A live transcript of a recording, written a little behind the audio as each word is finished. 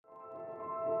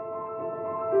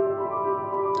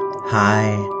Hi,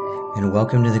 and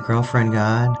welcome to the Girlfriend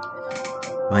God.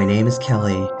 My name is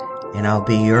Kelly, and I'll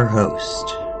be your host.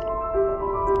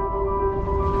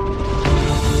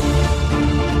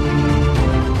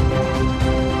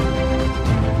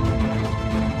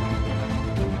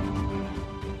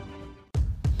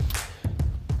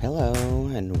 Hello,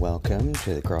 and welcome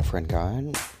to the Girlfriend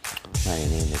God. My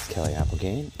name is Kelly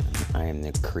Applegate. I am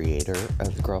the creator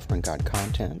of the Girlfriend God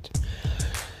content.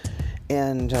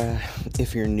 And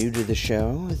if you're new to the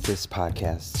show, this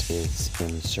podcast is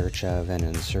in search of and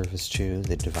in service to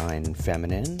the divine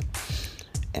feminine.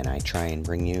 And I try and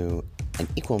bring you an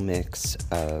equal mix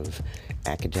of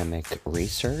academic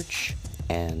research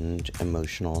and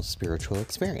emotional spiritual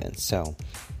experience. So,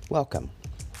 welcome.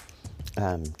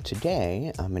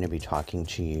 Today, I'm going to be talking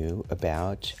to you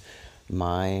about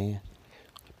my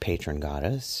patron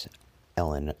goddess,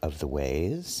 Elen of the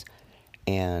Ways,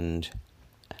 and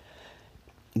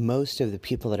most of the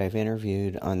people that I've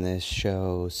interviewed on this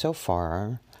show so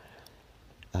far,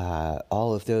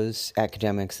 all of those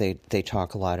academics, they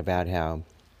talk a lot about how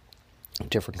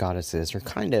different goddesses are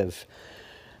kind of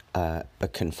a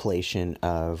conflation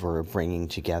of, or a bringing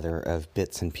together of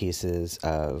bits and pieces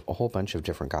of a whole bunch of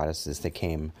different goddesses that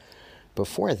came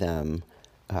before them,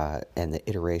 and the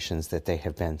iterations that they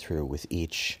have been through with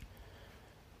each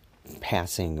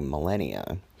passing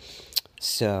millennia.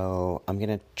 So I'm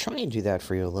going to try and do that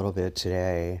for you a little bit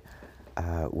today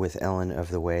with Elen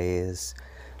of the Ways.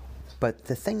 But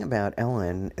the thing about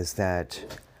Elen is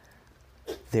that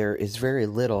there is very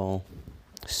little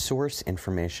source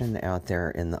information out there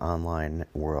in the online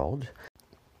world.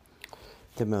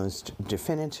 The most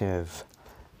definitive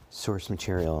source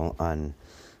material on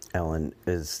Elen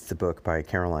is the book by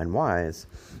Caroline Wise,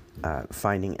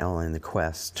 Finding Elen, the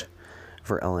Quest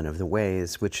for Elen of the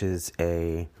Ways, which is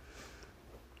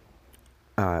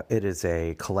it is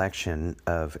a collection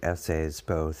of essays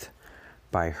both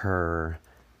by her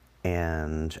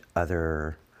and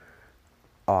other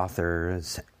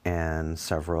authors and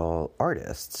several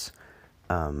artists,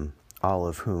 all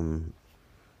of whom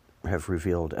have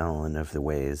revealed Elen of the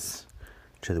Ways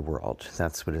to the world.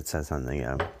 That's what it says on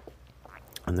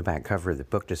the back cover of the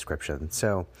book description.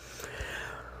 So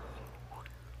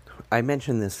I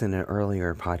mentioned this in an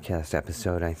earlier podcast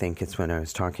episode. I think it's when I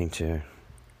was talking to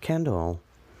Kendall,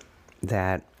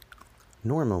 that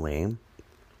normally,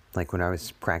 like when I was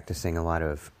practicing a lot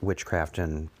of witchcraft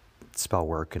and spell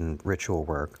work and ritual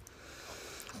work,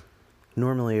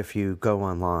 normally if you go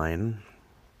online,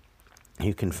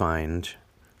 you can find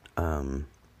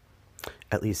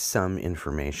at least some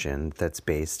information that's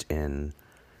based in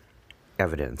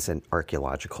evidence and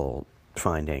archaeological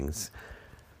findings.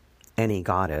 Any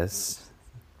goddess,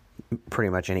 pretty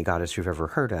much any goddess you've ever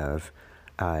heard of,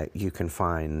 you can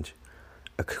find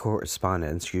a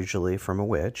correspondence, usually from a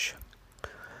witch,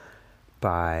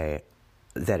 that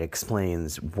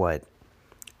explains what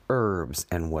herbs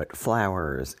and what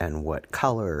flowers and what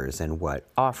colors and what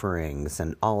offerings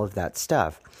and all of that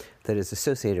stuff that is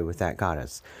associated with that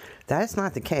goddess. That is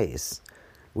not the case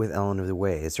with Elen of the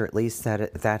Ways, or at least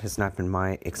that has not been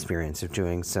my experience of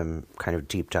doing some kind of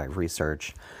deep dive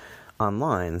research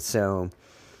online. So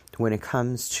when it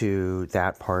comes to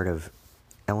that part of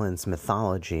Elen's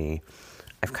mythology,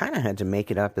 I've kind of had to make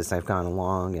it up as I've gone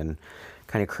along and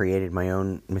kind of created my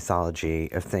own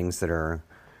mythology of things that are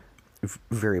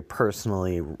very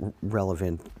personally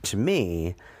relevant to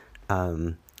me,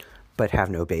 but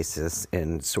have no basis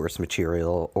in source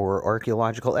material or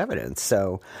archaeological evidence.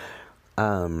 So,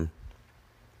 for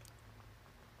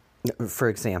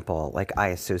example, like I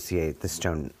associate the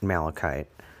stone malachite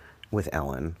with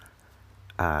Elen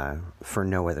for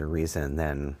no other reason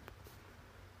than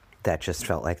that just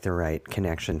felt like the right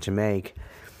connection to make.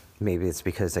 Maybe it's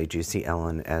because I do see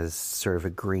Elen as sort of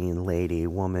a green lady,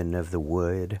 woman of the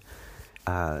wood.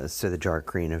 So the dark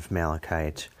green of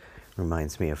malachite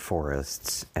reminds me of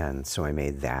forests, and so I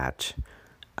made that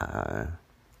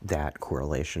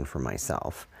correlation for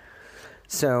myself.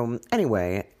 So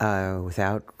anyway,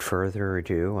 without further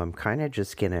ado, I'm kind of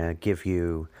just going to give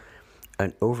you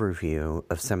an overview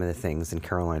of some of the things in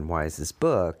Caroline Wise's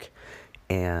book,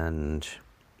 and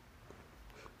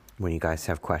when you guys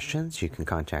have questions, you can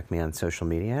contact me on social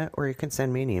media, or you can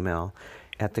send me an email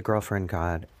at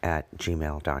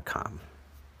thegirlfriendgod@gmail.com.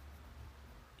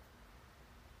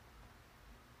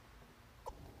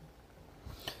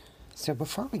 So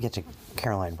before we get to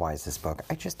Caroline Wise's book,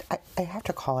 I have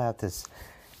to call out this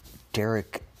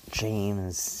Derek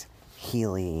James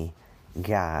Healy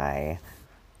guy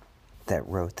that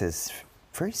wrote this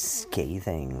very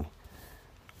scathing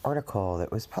article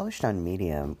that was published on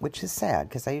Medium, which is sad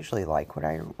because I usually like what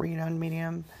I read on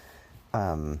Medium.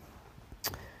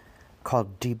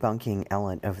 called Debunking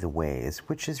Ellen of the Ways,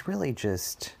 which is really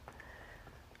just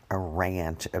a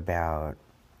rant about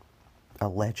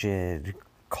alleged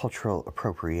cultural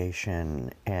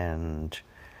appropriation and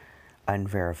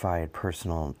unverified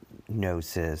personal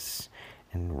gnosis,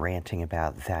 and ranting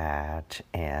about that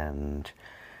and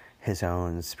his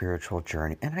own spiritual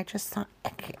journey. And I just thought,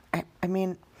 I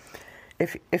mean,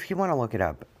 if you want to look it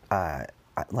up,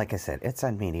 like I said, it's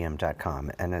on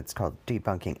medium.com, and it's called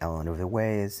Debunking Ellen of the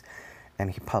Ways, and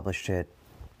he published it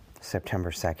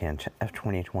September 2nd of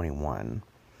 2021.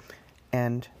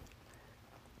 And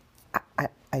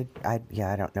I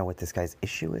don't know what this guy's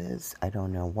issue is. I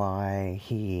don't know why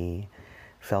he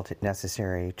felt it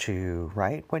necessary to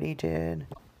write what he did.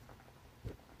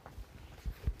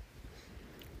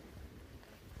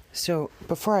 So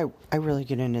before I really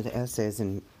get into the essays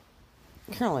in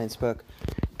Caroline's book,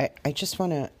 I just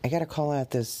want to, I got to call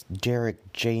out this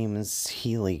Derek James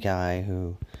Healy guy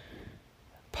who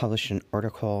published an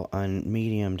article on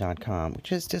medium.com,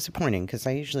 which is disappointing because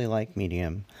I usually like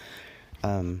Medium,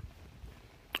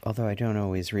 although I don't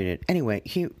always read it. Anyway,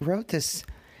 he wrote this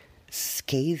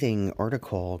scathing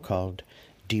article called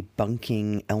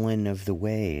Debunking Ellen of the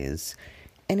Ways,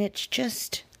 and it's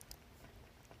just,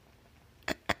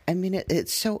 I mean,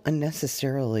 it's so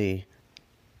unnecessarily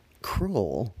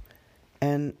cruel.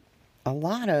 And a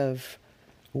lot of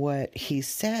what he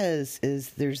says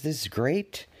is there's this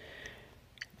great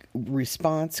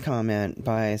response comment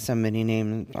by somebody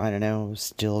named, I don't know,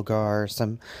 Stilgar,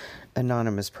 some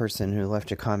anonymous person who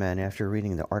left a comment after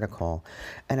reading the article.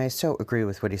 And I so agree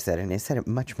with what he said, and he said it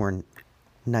much more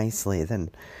nicely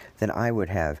than I would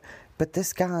have. But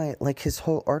this guy, like, his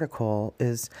whole article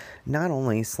is not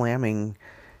only slamming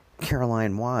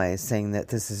Caroline Wise, saying that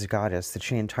this is a goddess that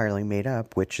she entirely made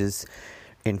up, which is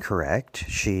incorrect.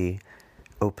 She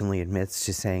openly admits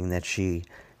to saying that she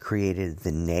created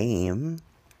the name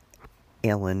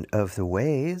Elen of the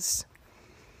Ways,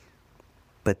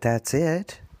 but that's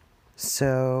it.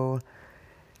 So,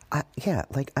 I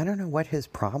don't know what his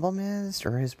problem is,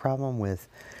 or his problem with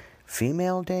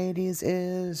female deities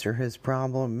is, or his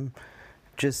problem,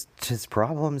 just his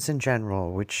problems in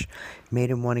general, which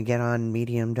made him want to get on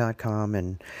medium.com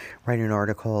and write an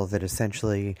article that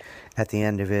essentially, at the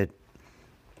end of it,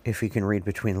 if you can read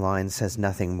between lines, says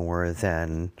nothing more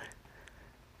than,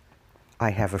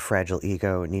 I have a fragile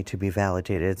ego, need to be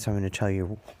validated, so I'm going to tell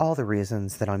you all the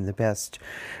reasons that I'm the best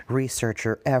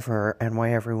researcher ever and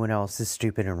why everyone else is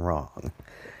stupid and wrong.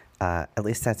 At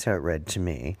least that's how it read to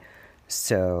me.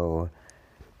 So,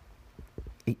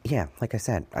 yeah, like I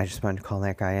said, I just wanted to call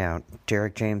that guy out.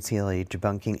 Derek James Healy,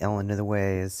 Debunking Ellen of the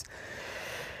Ways.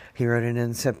 He wrote it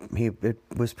it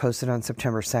was posted on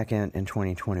September 2nd in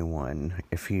 2021,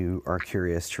 if you are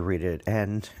curious to read it.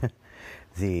 And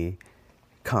the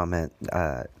comment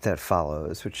that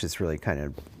follows, which is really kind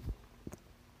of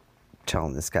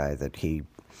telling this guy that he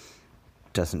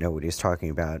doesn't know what he's talking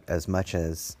about as much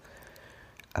as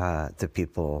the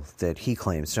people that he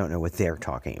claims don't know what they're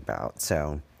talking about.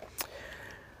 So,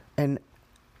 and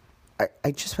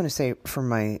I just want to say for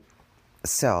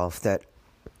myself that,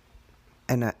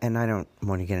 and I don't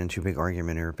want to get into a big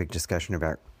argument or a big discussion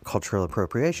about cultural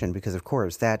appropriation, because of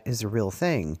course that is a real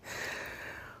thing.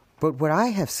 But what I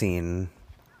have seen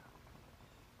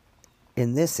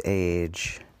in this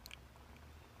age,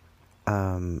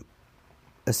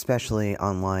 especially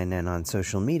online and on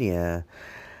social media,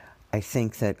 I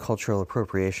think that cultural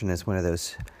appropriation is one of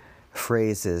those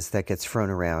phrases that gets thrown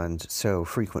around so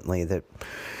frequently that,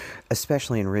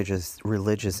 especially in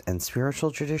religious and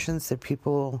spiritual traditions, that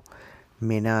people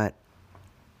may not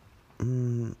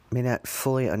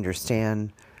fully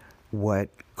understand what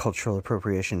cultural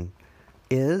appropriation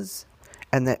is,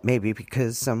 and that maybe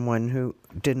because someone who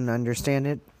didn't understand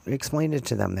it explained it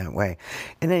to them that way.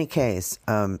 In any case,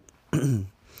 when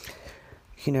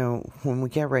we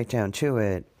get right down to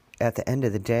it, at the end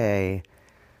of the day,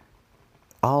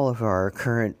 all of our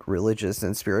current religious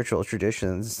and spiritual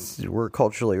traditions were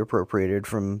culturally appropriated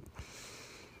from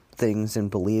things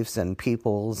and beliefs and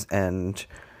peoples and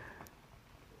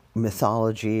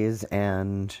mythologies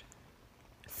and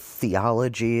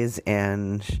theologies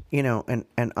and, and on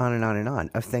and on and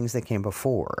on, of things that came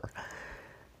before.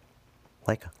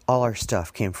 Like, all our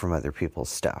stuff came from other people's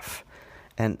stuff.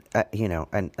 And,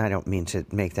 and I don't mean to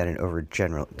make that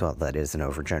that is an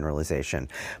overgeneralization,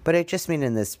 but I just mean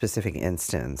in this specific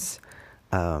instance,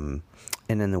 and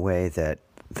in the way that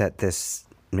this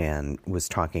man was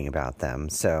talking about them.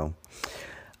 So,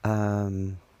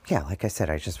 like I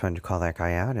said, I just wanted to call that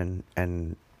guy out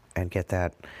and get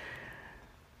that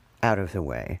out of the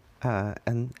way.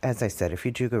 And as I said, if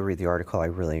you do go read the article, I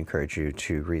really encourage you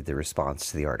to read the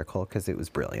response to the article because it was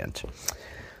brilliant.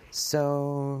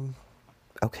 So,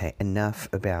 okay, enough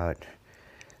about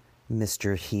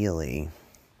Mr. Healy,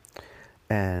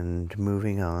 and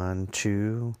moving on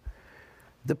to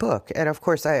the book. And of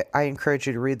course, I encourage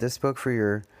you to read this book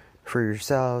for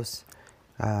yourselves.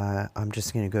 I'm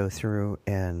just going to go through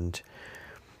and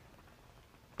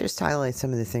just highlight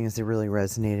some of the things that really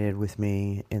resonated with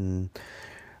me in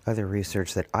other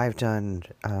research that I've done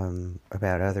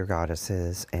about other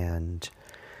goddesses, and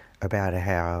about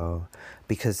how,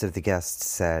 because of the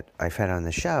guests that I've had on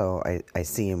the show, I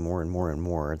see more and more and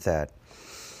more that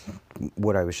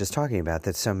what I was just talking about,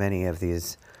 that so many of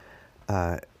these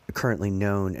currently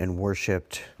known and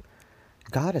worshipped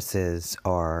goddesses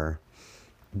are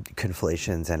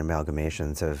conflations and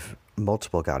amalgamations of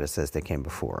multiple goddesses that came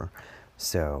before.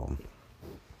 So,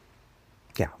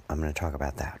 yeah, I'm going to talk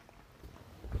about that.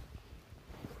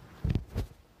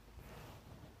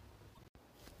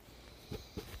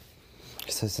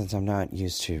 So since I'm not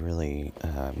used to really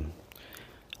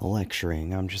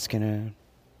lecturing, I'm just going to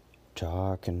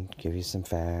talk and give you some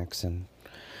facts, and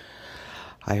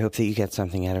I hope that you get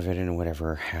something out of it in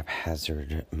whatever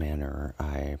haphazard manner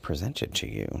I present it to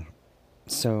you.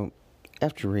 So,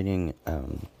 after reading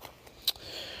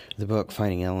the book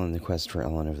Finding Ellen, The Quest for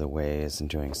Ellen of the Ways, and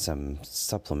doing some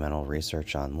supplemental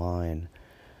research online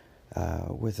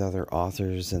with other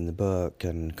authors in the book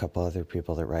and a couple other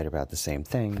people that write about the same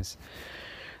things,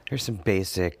 there's some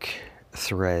basic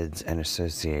threads and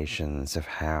associations of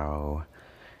how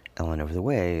Ellen of the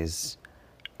Ways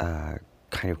kind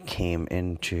of came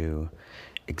into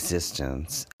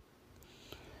existence.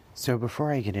 So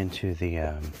before I get into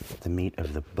the meat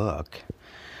of the book,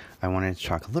 I wanted to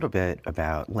talk a little bit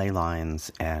about ley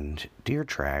lines and deer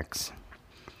tracks.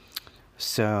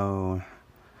 So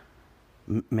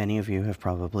many of you have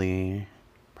probably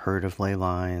heard of ley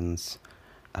lines.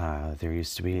 There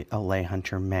used to be a Ley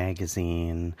Hunter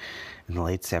magazine in the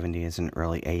late 70s and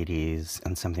early 80s,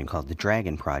 and something called the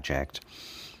Dragon Project,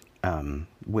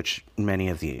 which many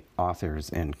of the authors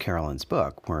in Carolyn's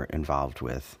book were involved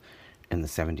with in the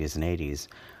 70s and 80s.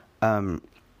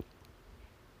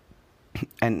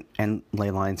 And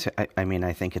ley lines, I mean,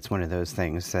 I think it's one of those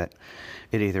things that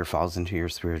it either falls into your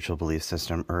spiritual belief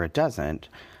system or it doesn't,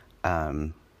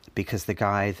 because the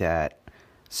guy that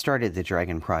started the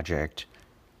Dragon Project,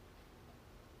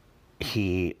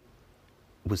 he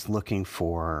was looking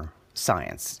for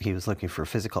science. He was looking for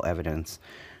physical evidence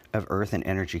of earth and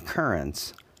energy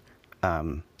currents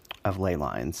of ley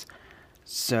lines.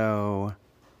 So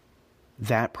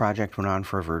that project went on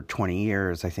for over 20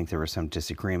 years. I think there were some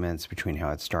disagreements between how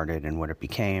it started and what it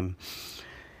became.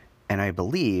 And I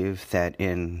believe that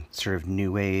in sort of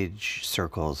New Age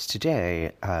circles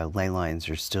today, ley lines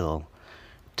are still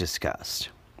discussed.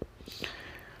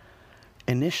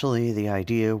 Initially, the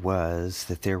idea was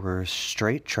that there were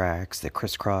straight tracks that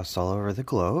crisscrossed all over the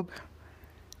globe,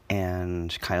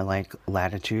 and kind of like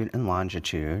latitude and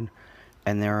longitude.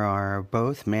 And there are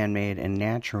both man-made and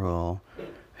natural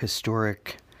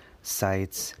historic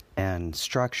sites and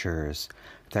structures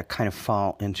that kind of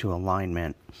fall into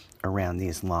alignment around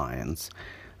these lines.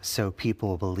 So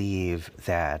people believe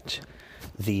that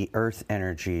the earth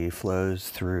energy flows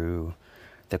through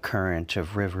the current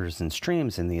of rivers and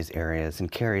streams in these areas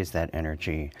and carries that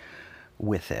energy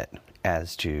with it,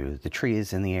 as do the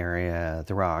trees in the area,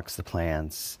 the rocks, the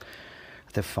plants,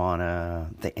 the fauna,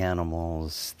 the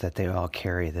animals, that they all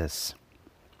carry this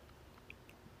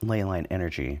ley line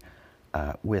energy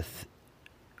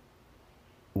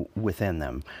within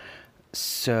them.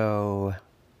 So,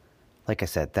 like I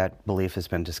said, that belief has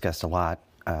been discussed a lot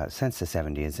since the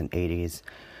 70s and 80s.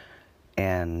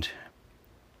 And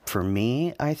for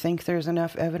me, I think there's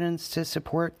enough evidence to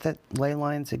support that ley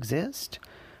lines exist.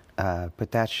 But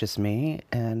that's just me,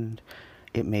 and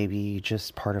it may be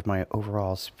just part of my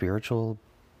overall spiritual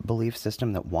belief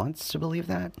system that wants to believe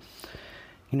that.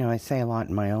 You know, I say a lot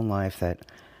in my own life that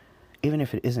even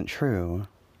if it isn't true,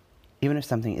 even if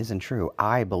something isn't true,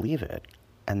 I believe it.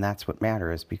 And that's what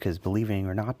matters, because believing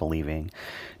or not believing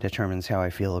determines how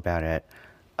I feel about it,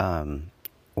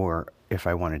 or if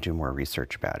I want to do more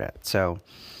research about it. So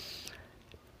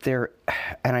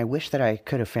and I wish that I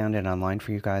could have found it online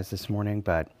for you guys this morning,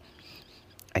 but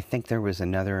I think there was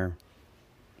another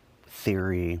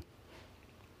theory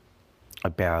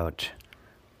about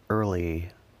early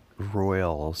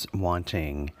royals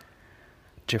wanting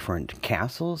different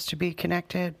castles to be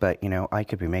connected, but, you know, I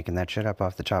could be making that shit up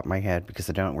off the top of my head because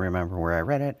I don't remember where I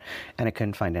read it, and I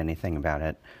couldn't find anything about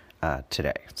it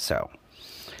today. So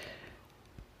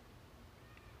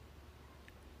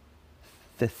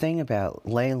the thing about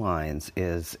ley lines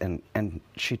is, and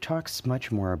she talks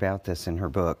much more about this in her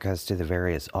book as to the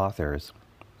various authors,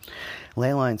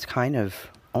 ley lines kind of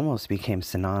almost became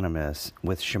synonymous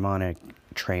with shamanic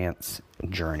trance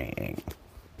journeying.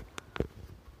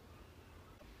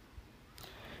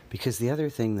 Because the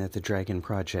other thing that the Dragon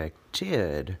Project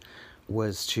did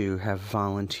was to have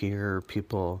volunteer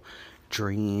people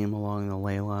dream along the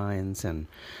ley lines and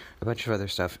a bunch of other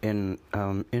stuff. In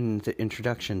the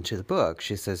introduction to the book,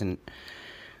 she says,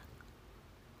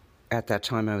 at that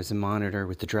time I was a monitor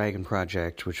with the Dragon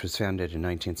Project, which was founded in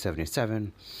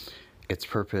 1977. Its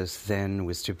purpose then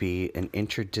was to be an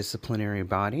interdisciplinary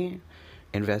body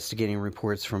investigating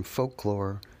reports from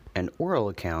folklore and oral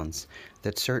accounts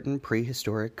that certain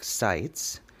prehistoric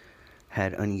sites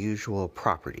had unusual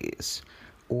properties,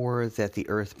 or that the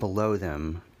earth below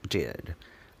them did.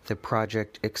 The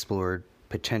project explored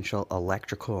potential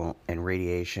electrical and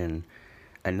radiation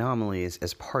anomalies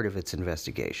as part of its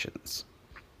investigations.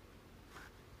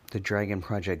 The Dragon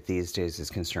Project these days is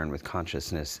concerned with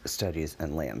consciousness studies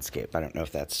and landscape. I don't know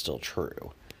if that's still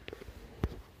true.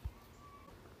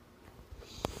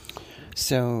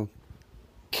 So,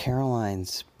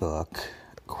 Caroline's book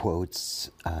quotes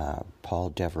Paul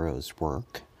Devereaux's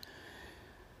work,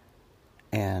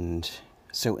 and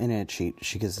so in it she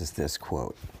gives us this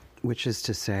quote, which is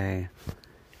to say,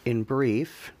 in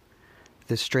brief,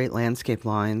 the straight landscape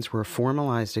lines were a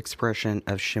formalized expression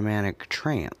of shamanic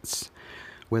trance,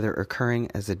 whether occurring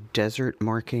as a desert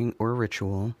marking or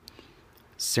ritual,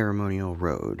 ceremonial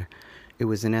road. It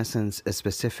was in essence a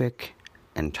specific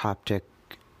entoptic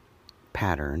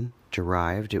pattern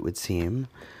derived, it would seem,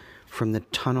 from the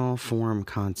tunnel form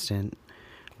constant,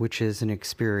 which is an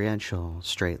experiential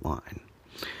straight line.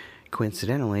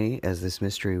 Coincidentally, as this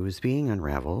mystery was being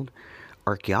unraveled,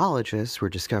 archaeologists were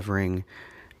discovering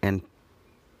entopic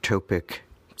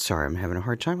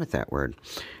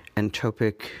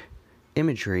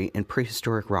imagery in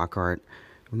prehistoric rock art,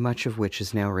 much of which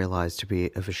is now realized to be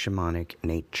of a shamanic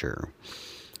nature.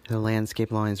 The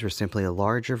landscape lines were simply a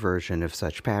larger version of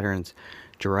such patterns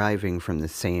deriving from the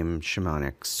same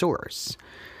shamanic source.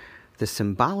 The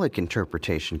symbolic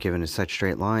interpretation given to such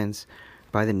straight lines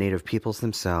by the native peoples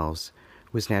themselves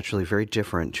was naturally very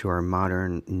different to our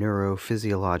modern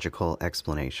neurophysiological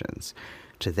explanations.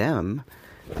 To them,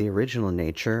 the original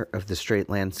nature of the straight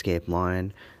landscape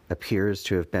line appears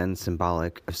to have been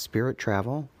symbolic of spirit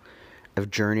travel,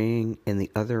 of journeying in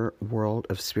the other world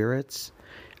of spirits,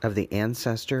 of the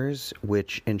ancestors,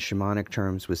 which in shamanic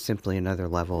terms was simply another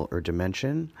level or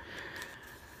dimension.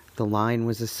 The line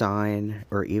was a sign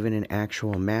or even an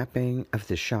actual mapping of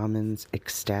the shaman's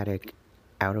ecstatic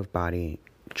out-of-body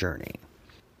journey.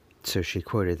 So she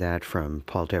quoted that from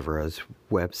Paul Devereaux's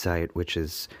website, which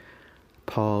is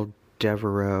Paul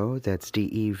Devereaux, that's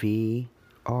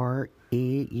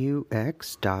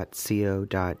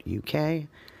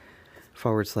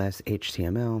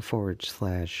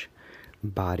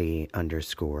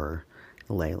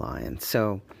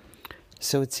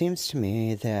So it seems to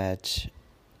me that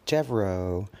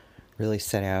Devereaux really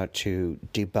set out to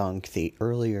debunk the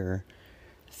earlier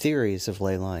theories of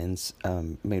ley lines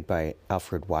made by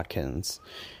Alfred Watkins,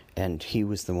 and he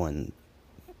was the one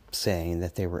saying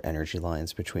that they were energy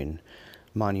lines between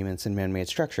monuments and man-made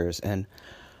structures. And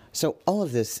so all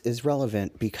of this is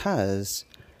relevant because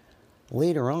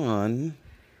later on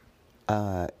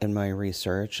in my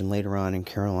research and later on in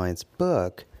Caroline's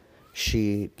book,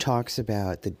 she talks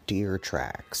about the deer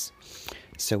tracks.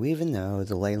 So even though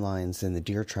the ley lines and the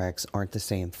deer tracks aren't the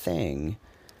same thing,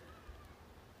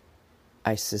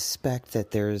 I suspect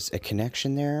that there's a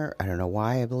connection there. I don't know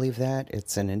why I believe that.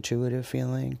 It's an intuitive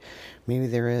feeling. Maybe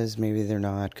there is, maybe there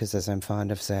not, because as I'm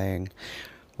fond of saying,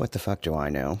 what the fuck do I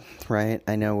know, right?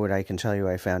 I know what I can tell you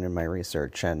I found in my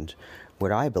research and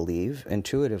what I believe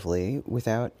intuitively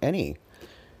without any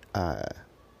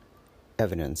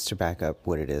evidence to back up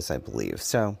what it is I believe.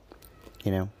 So,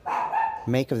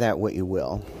 make of that what you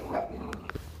will.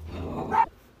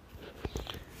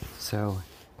 So,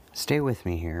 stay with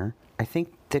me here. I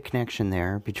think the connection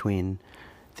there between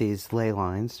these ley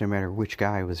lines, no matter which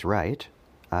guy was right,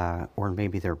 or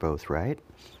maybe they're both right.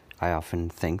 I often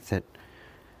think that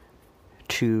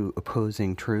two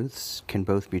opposing truths can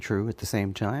both be true at the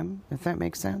same time, if that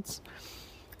makes sense.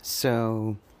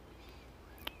 So,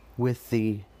 with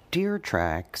the deer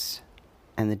tracks,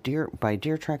 and by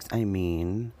deer tracks I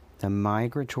mean the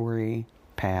migratory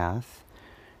path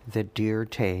that deer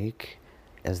take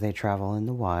as they travel in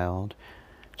the wild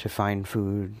to find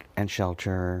food and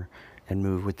shelter and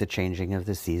move with the changing of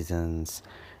the seasons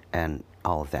and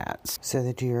all of that. So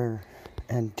the deer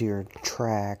and deer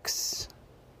tracks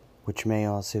which may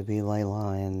also be ley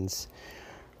lines,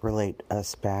 relate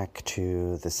us back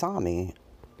to the Sami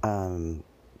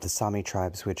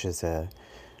tribes, which is a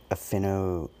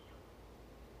Finno-Ugric,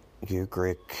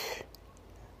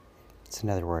 it's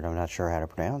another word I'm not sure how to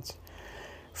pronounce,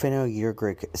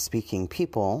 Finno-Ugric speaking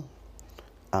people,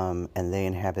 and they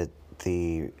inhabit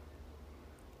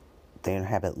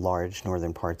large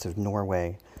northern parts of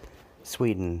Norway,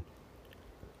 Sweden,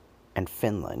 and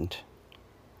Finland,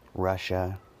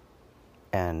 Russia,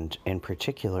 and in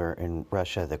particular in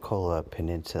Russia, the Kola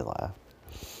Peninsula.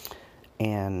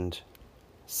 And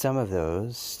some of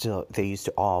those still, they used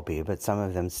to all be, but some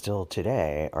of them still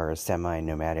today are a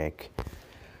semi-nomadic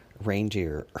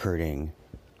reindeer herding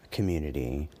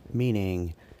community,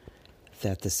 meaning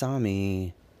that the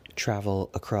Sami travel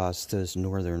across those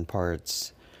northern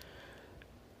parts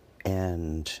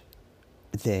and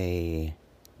they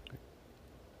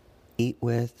eat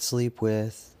with, sleep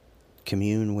with,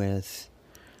 commune with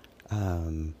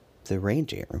the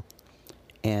reindeer.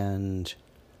 And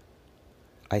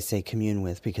I say commune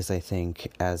with because I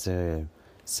think as a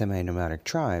semi-nomadic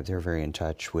tribe, they're very in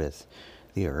touch with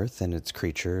the earth and its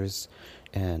creatures,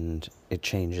 and it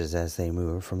changes as they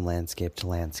move from landscape to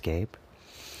landscape.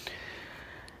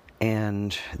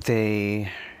 And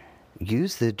they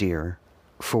use the deer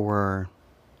for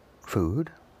food,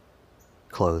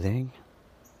 clothing,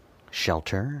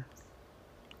 shelter,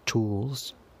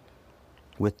 tools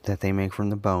that they make from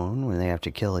the bone when they have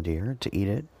to kill a deer to eat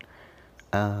it,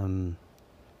 and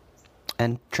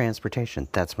transportation.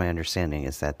 That's my understanding,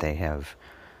 is that they have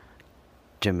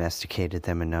domesticated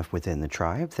them enough within the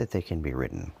tribe that they can be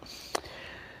ridden.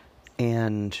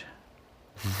 And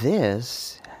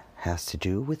this has to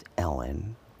do with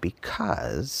Elen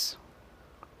because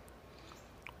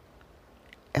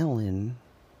Elen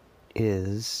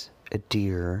is a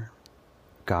deer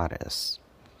goddess.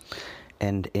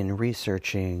 And in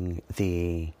researching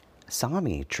the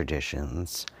Sami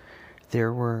traditions,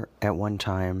 there were at one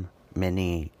time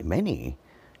many, many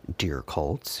deer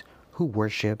cults who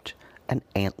worshipped an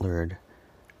antlered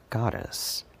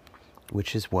goddess,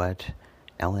 which is what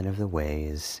Elen of the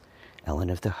Ways,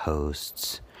 Elen of the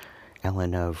Hosts,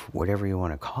 Elen of whatever you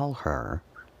want to call her,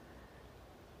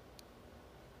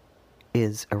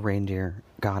 is a reindeer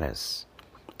goddess,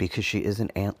 because she is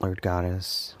an antlered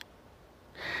goddess.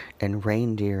 And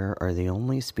reindeer are the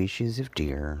only species of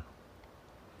deer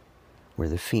where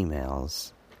the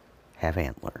females have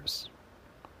antlers.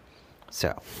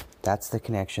 So, that's the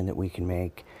connection that we can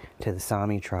make to the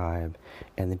Sami tribe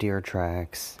and the deer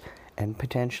tracks and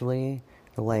potentially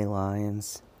the ley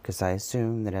lines, because I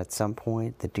assume that at some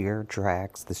point the deer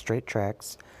tracks, the straight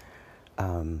tracks,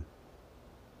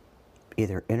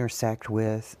 either intersect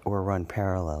with or run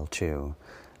parallel to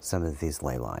some of these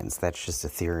ley lines. That's just a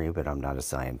theory, but I'm not a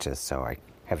scientist, so I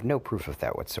have no proof of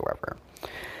that whatsoever.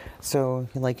 So,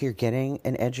 like, you're getting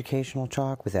an educational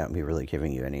talk without me really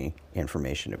giving you any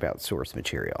information about source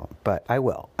material. But I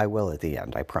will at the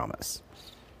end, I promise.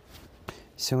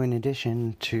 So in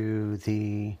addition to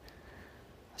the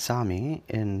Sami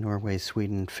in Norway,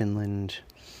 Sweden, Finland,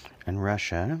 and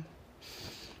Russia,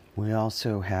 we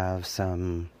also have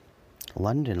some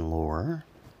London lore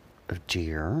of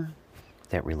deer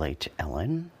that relate to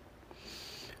Elen.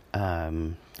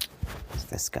 What's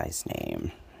this guy's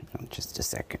name? Just a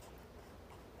second.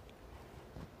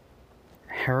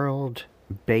 Harold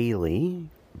Bailey,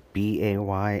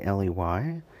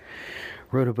 Bayley,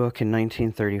 wrote a book in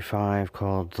 1935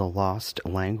 called The Lost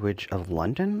Language of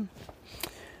London.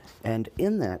 And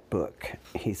in that book,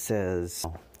 he says,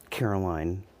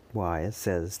 Caroline Wise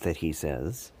says that he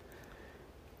says,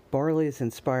 Barley's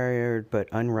inspired but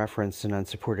unreferenced and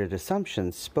unsupported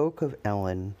assumptions spoke of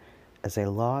Elen as a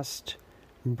lost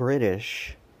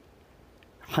British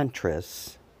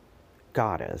huntress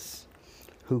goddess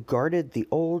who guarded the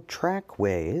old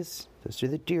trackways, those are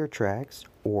the deer tracks,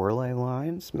 or ley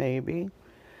lines, maybe,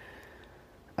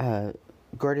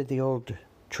 guarded the old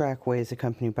trackways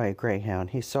accompanied by a greyhound.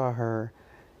 He saw her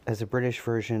as a British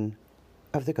version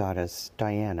of the goddess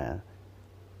Diana,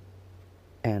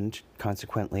 and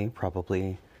consequently,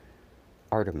 probably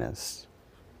Artemis.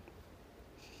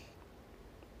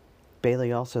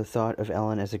 Bailey also thought of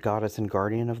Elen as a goddess and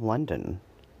guardian of London,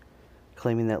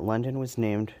 claiming that London was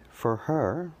named for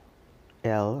her,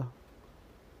 Lundun.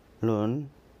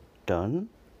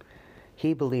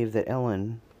 He believed that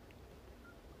Elen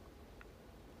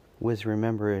was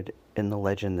remembered in the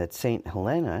legend that Saint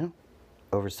Helena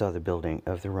oversaw the building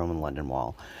of the Roman London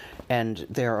Wall. And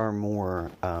there are more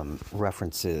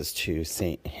references to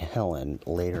Saint Helen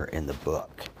later in the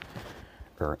book.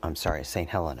 Saint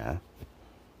Helena.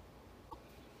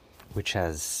 which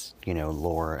has,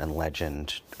 lore and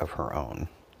legend of her own.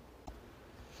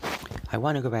 I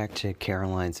want to go back to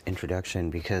Caroline's introduction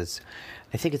because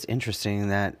I think it's interesting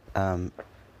that,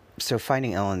 so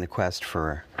Finding Ellen, the Quest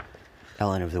for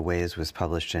Ellen of the Ways was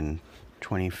published in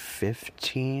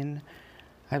 2015,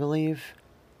 I believe,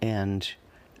 and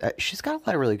she's got a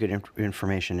lot of really good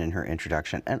information in her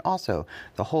introduction, and also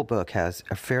the whole book has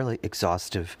a fairly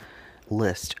exhaustive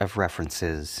list of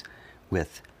references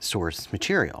with source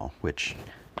material, which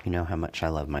you know how much I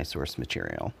love my source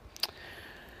material.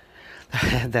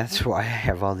 That's why I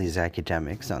have all these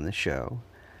academics on the show.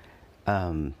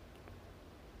 And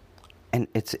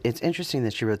it's interesting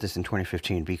that she wrote this in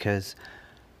 2015 because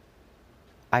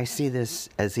I see this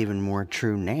as even more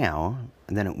true now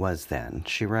than it was then.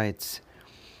 She writes,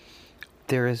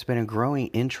 "There has been a growing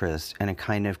interest in a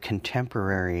kind of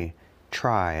contemporary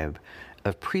tribe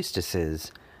of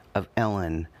priestesses of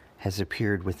Ellen has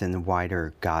appeared within the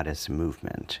wider goddess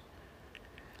movement.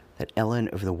 That Ellen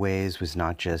of the Ways was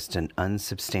not just an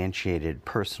unsubstantiated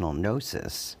personal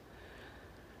gnosis,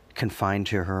 confined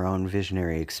to her own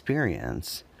visionary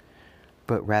experience,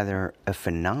 but rather a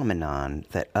phenomenon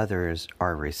that others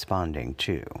are responding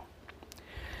to."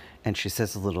 And she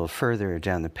says a little further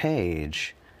down the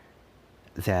page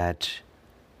that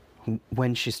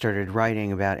when she started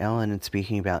writing about Ellen and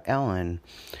speaking about Ellen,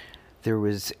 there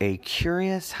was a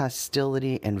curious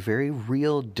hostility and very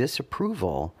real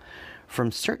disapproval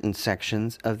from certain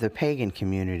sections of the pagan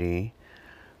community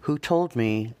who told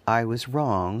me I was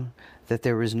wrong, that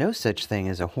there was no such thing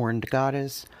as a horned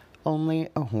goddess, only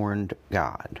a horned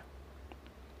god.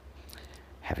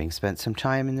 Having spent some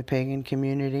time in the pagan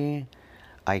community,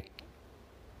 I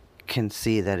can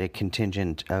see that a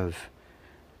contingent of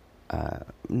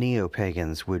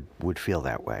neo-pagans would feel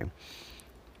that way.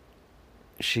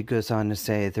 She goes on to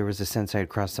say, there was a sense I had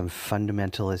crossed some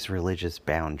fundamentalist religious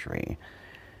boundary.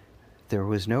 There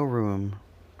was no room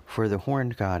for the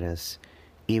horned goddess,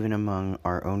 even among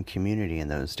our own community in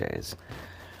those days.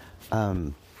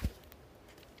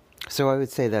 So I would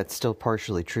say that's still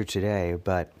partially true today,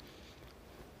 but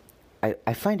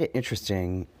I find it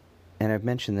interesting, and I've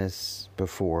mentioned this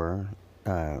before,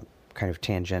 kind of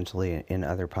tangentially in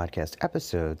other podcast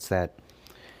episodes, that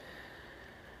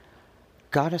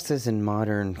goddesses in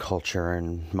modern culture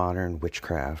and modern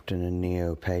witchcraft and in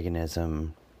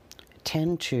neo-paganism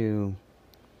tend to,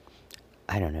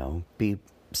 be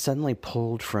suddenly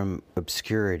pulled from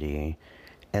obscurity,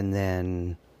 and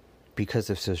then because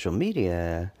of social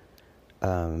media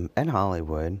and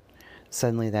Hollywood,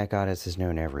 suddenly that goddess is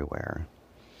known everywhere.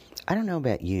 I don't know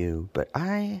about you, but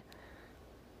I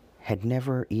had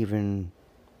never even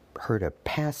heard a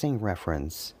passing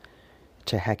reference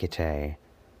to Hecate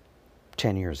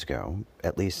 10 years ago,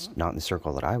 at least not in the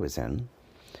circle that I was in.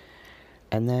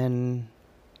 And then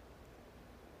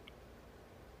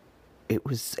it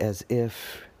was as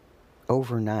if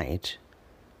overnight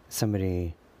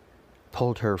somebody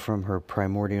pulled her from her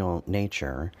primordial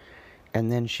nature,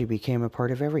 and then she became a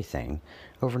part of everything.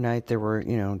 Overnight there were,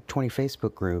 20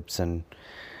 Facebook groups and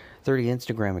 30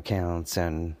 Instagram accounts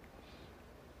and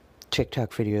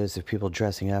TikTok videos of people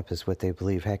dressing up as what they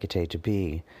believe Hecate to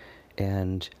be.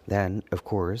 And then, of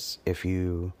course, if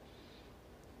you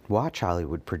watch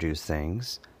Hollywood-produced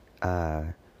things,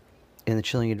 in The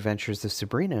Chilling Adventures of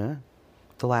Sabrina,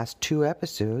 the last 2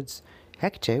 episodes,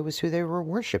 Hecate was who they were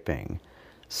worshiping.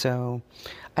 So,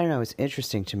 I don't know, it's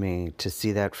interesting to me to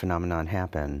see that phenomenon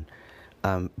happen.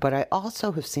 But I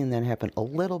also have seen that happen a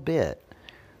little bit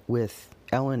with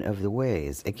Ellen of the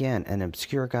Ways. Again, an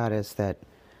obscure goddess that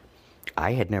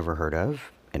I had never heard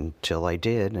of until I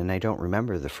did, and I don't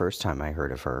remember the first time I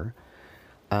heard of her.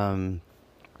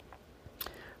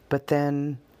 But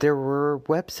then there were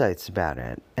websites about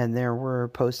it, and there were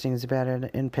postings about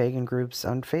it in pagan groups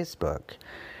on Facebook,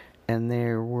 and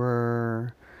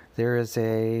there is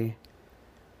a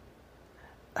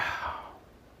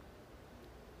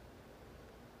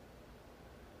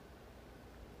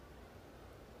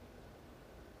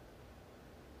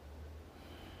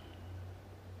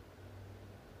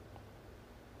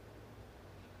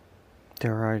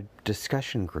there are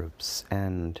discussion groups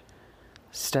and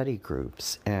study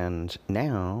groups, and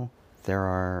now there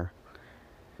are,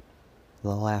 the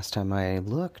last time I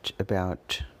looked,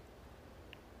 about,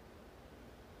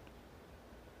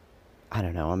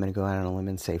 I'm going to go out on a limb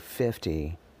and say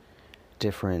 50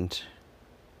 different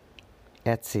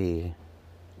Etsy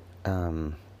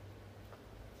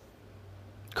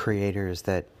creators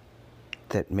that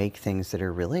make things that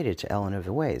are related to Ellen of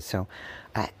the Ways. So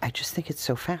I just think it's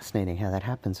so fascinating how that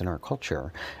happens in our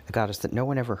culture. A goddess that no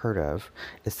one ever heard of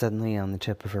is suddenly on the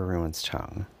tip of everyone's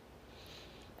tongue.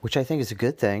 which I think is a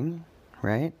good thing,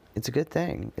 right? It's a good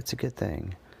thing. It's a good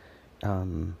thing.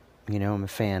 I'm a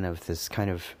fan of this kind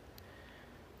of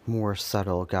more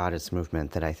subtle goddess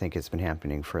movement that I think has been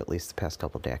happening for at least the past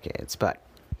couple decades. But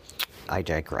I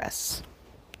digress.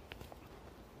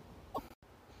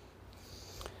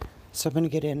 So I'm going to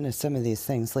get into some of these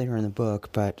things later in the book,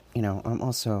 but, I'm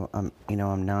also, I'm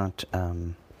not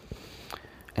an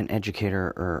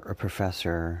educator or a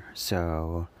professor,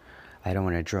 so I don't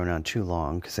want to drone on too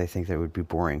long because I think that would be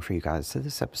boring for you guys. So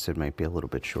this episode might be a little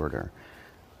bit shorter.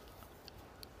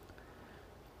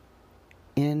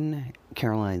 In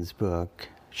Caroline's book,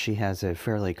 she has a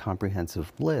fairly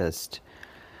comprehensive list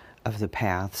of the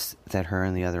paths that her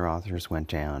and the other authors went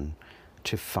down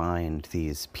to find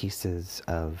these pieces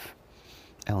of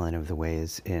Elen of the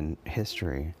Ways in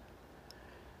history.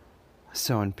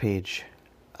 So on page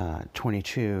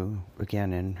 22,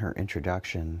 again in her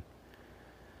introduction,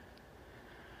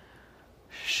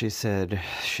 she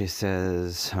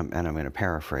says, and I'm going to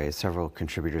paraphrase, several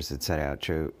contributors had set out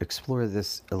to explore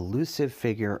this elusive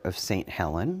figure of Saint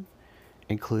Helen,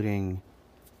 including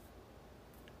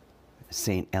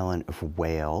Saint Elen of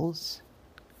Wales,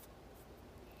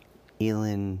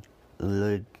 Elen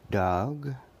le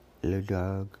Dog,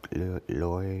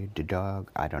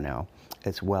 I don't know.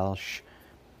 It's Welsh.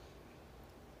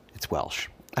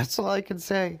 That's all I can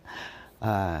say.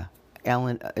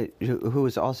 Ellen, who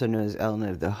is also known as Ellen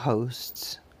of the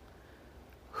Hosts,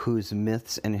 whose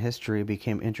myths and history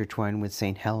became intertwined with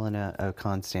Saint Helena of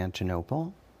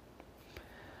Constantinople.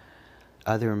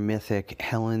 Other mythic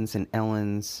Helens and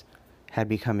Ellens had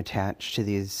become attached to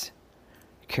these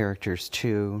characters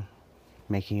too,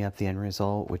 making up the end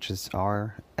result, which is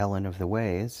our Elen of the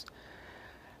Ways,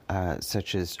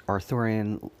 such as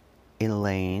Arthurian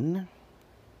Elaine,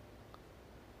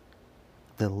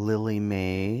 the Lily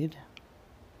Maid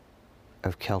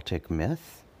of Celtic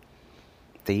myth.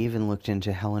 They even looked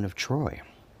into Helen of Troy.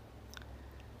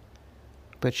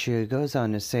 But she goes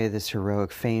on to say this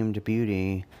heroic famed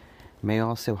beauty may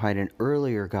also hide an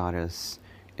earlier goddess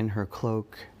in her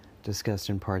cloak, discussed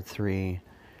in part 3,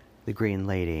 the Green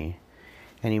Lady.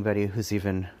 Anybody who's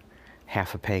even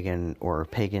half a pagan or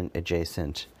pagan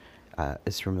adjacent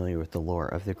is familiar with the lore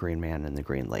of the Green Man and the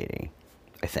Green Lady,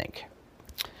 I think.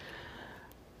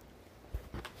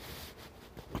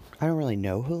 I don't really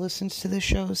know who listens to this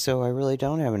show, so I really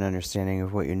don't have an understanding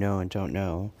of what you know and don't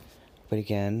know. But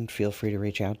again, feel free to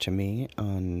reach out to me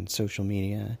on social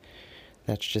media.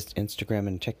 That's just Instagram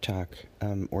and TikTok.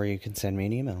 Or you can send me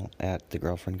an email at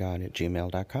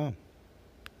thegirlfriendgod@gmail.com.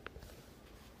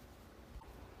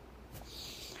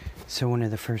 So one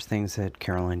of the first things that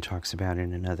Caroline talks about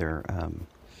in another,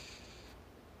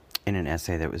 in an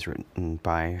essay that was written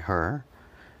by her,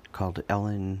 called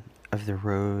Ellen of the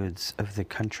Roads of the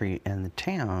Country and the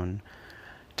Town,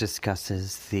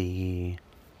 discusses the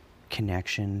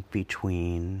connection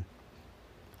between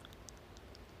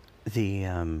the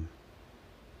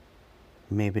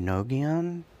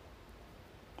Mabinogion,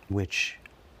 which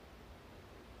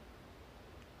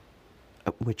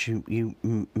you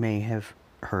may have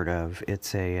heard of.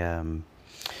 It's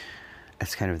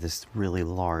it's kind of this really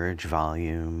large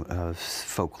volume of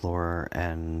folklore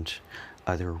and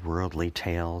other worldly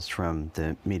tales from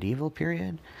the medieval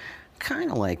period,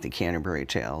 kind of like the Canterbury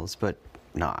Tales, but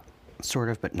not. Sort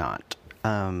of, but not.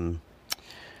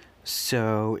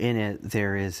 So in it,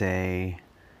 there is a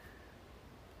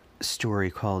story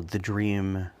called The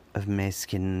Dream of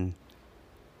Maeskin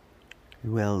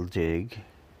Weldig.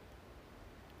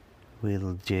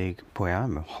 Boy,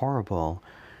 I'm horrible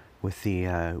with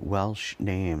the Welsh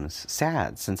names.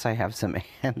 Sad, since I have some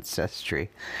ancestry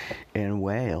in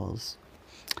Wales.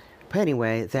 But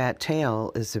anyway, that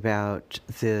tale is about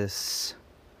this,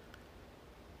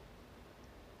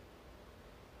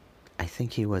 I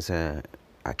think he was a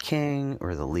king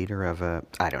or the leader of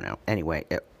I don't know. Anyway,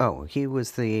 he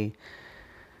was the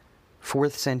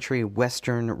 4th century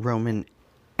Western Roman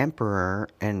emperor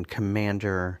and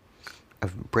commander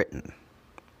of Britain.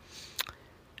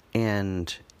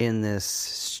 And in this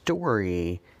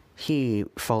story, he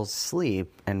falls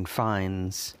asleep and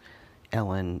finds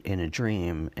Ellen in a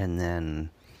dream and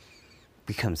then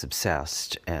becomes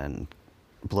obsessed and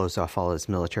blows off all his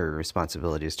military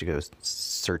responsibilities to go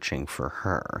searching for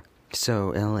her.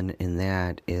 So Ellen in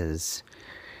that is,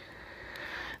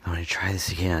 I'm going to try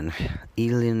this again,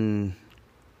 Elen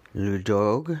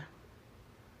Luydog,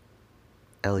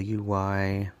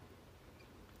 Luydog.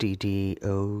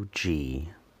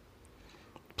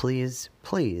 Please,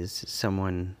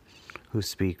 someone who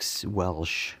speaks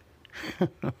Welsh,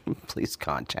 please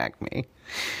contact me,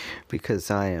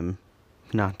 because I am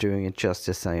not doing it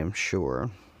justice, I am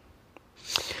sure.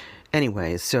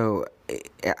 Anyway, so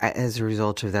as a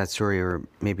result of that story, or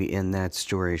maybe in that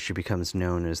story, she becomes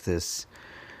known as this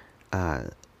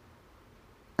Elen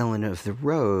of the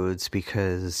Roads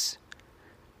because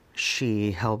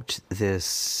she helped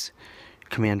this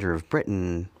commander of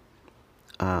Britain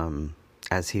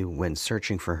as he went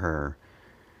searching for her.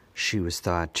 She was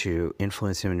thought to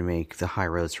influence him to make the high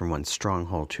roads from one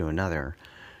stronghold to another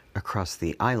across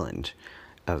the island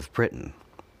of Britain.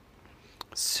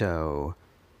 So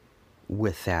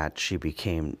with that, she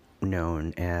became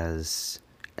known as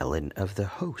Elen of the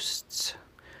Hosts.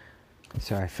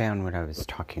 So I found what I was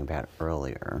talking about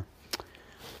earlier,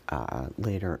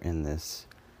 later in this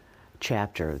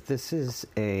chapter. This is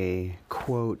a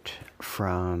quote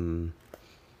from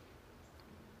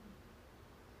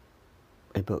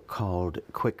a book called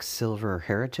Quicksilver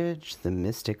Heritage, The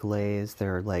Mystic Lays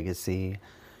Their Legacy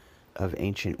of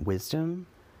Ancient Wisdom,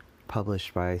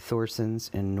 published by Thorson's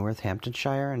in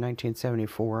Northamptonshire in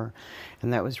 1974,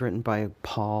 and that was written by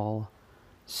Paul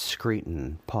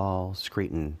Screeton. Paul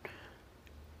Screeton,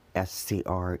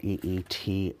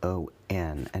 Screeton,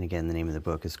 and again, the name of the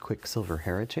book is Quicksilver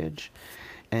Heritage,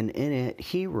 and in it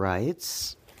he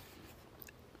writes,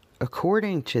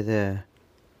 according to the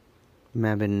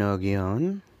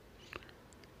Mabinogion,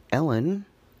 Elen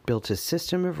built a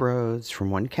system of roads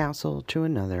from one castle to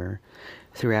another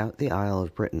throughout the Isle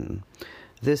of Britain.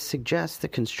 This suggests the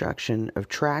construction of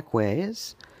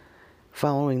trackways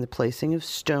following the placing of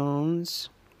stones,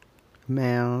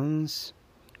 mounds,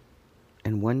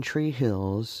 and one-tree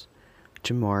hills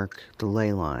to mark the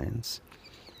ley lines.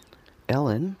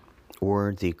 Elen,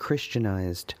 or the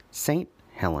Christianized Saint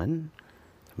Helen,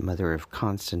 mother of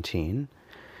Constantine,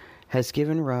 has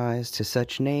given rise to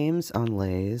such names on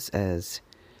lays as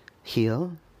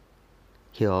Hill,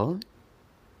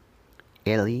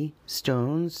 Ely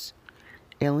Stones,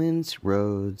 Elen's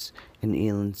Roads, and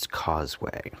Elen's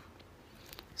Causeway.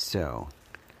 So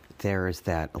there is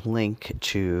that link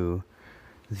to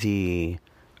the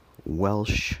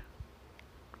Welsh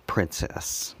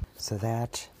princess. So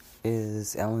that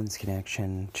is Elen's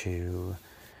connection to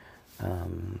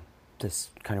this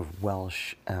kind of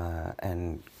Welsh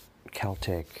and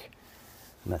Celtic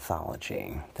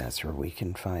mythology. That's where we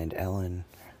can find Elen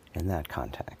in that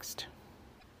context.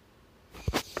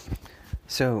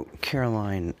 So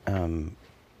Caroline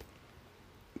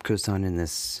goes on in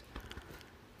this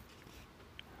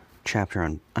chapter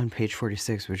on page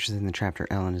 46, which is in the chapter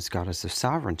Elen is Goddess of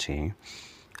Sovereignty.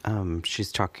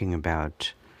 She's talking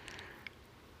about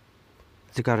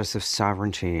the Goddess of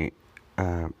Sovereignty,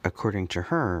 according to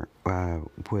her,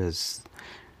 was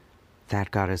that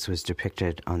goddess was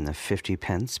depicted on the 50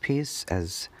 pence piece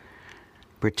as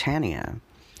Britannia.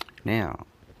 Now,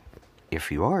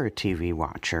 if you are a TV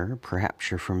watcher,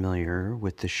 perhaps you're familiar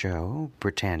with the show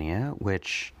Britannia,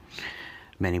 which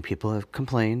many people have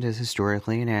complained is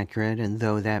historically inaccurate, and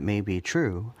though that may be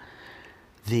true,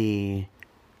 the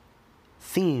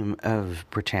theme of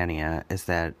Britannia is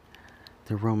that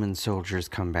the Roman soldiers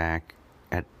come back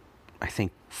at, I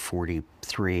think,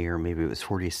 43 or maybe it was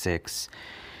 46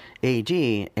 AD,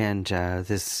 and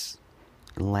this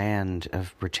land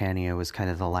of Britannia was kind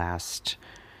of the last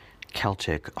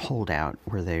Celtic holdout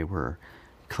where they were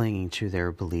clinging to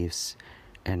their beliefs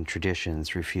and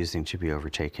traditions, refusing to be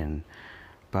overtaken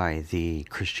by the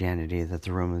Christianity that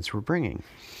the Romans were bringing.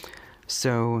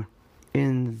 So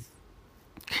in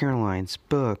Caroline's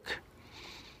book,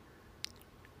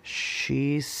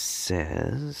 she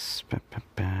says,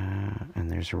 and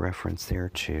there's a reference there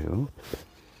too.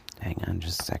 Hang on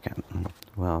just a second.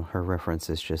 Well, her reference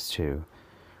is just to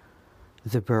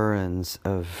the Burns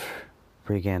of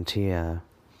Brigantia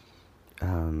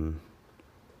in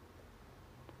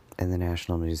the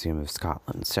National Museum of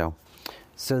Scotland. So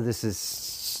this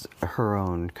is her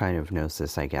own kind of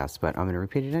gnosis, I guess, but I'm going to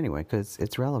repeat it anyway because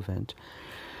it's relevant.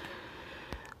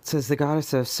 It says, the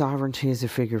goddess of sovereignty is a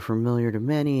figure familiar to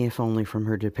many, if only from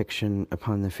her depiction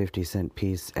upon the 50-cent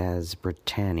piece as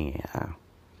Britannia.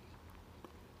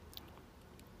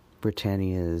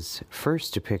 Britannia's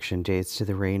first depiction dates to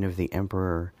the reign of the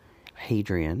Emperor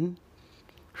Hadrian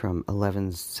from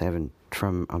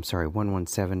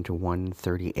 117 to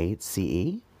 138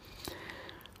 CE,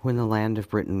 when the land of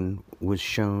Britain was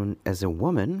shown as a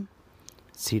woman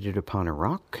seated upon a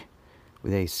rock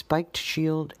with a spiked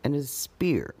shield and a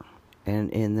spear. And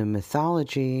in the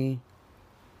mythology,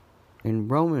 in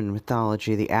Roman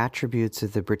mythology, the attributes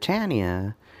of the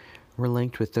Britannia were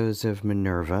linked with those of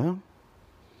Minerva,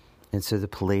 and so the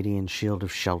Palladian shield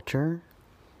of shelter,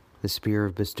 the spear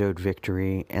of bestowed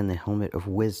victory, and the helmet of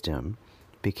wisdom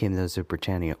became those of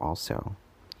Britannia also.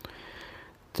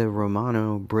 The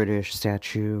Romano-British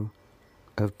statue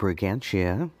of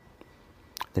Brigantia,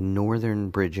 the northern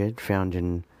Brigid found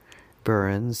in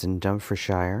Burns and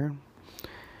Dumfriesshire,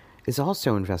 is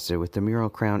also invested with the mural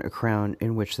crown, a crown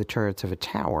in which the turrets of a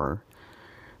tower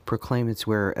proclaim its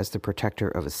wearer as the protector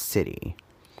of a city.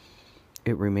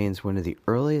 It remains one of the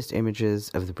earliest images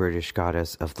of the British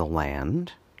goddess of the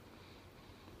land,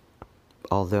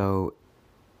 although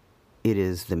it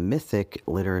is the mythic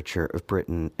literature of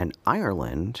Britain and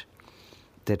Ireland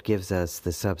that gives us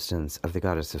the substance of the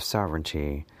goddess of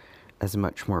sovereignty as a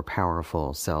much more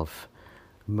powerful,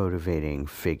 self-motivating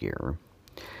figure.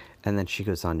 And then she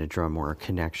goes on to draw more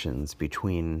connections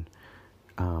between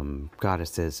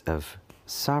goddesses of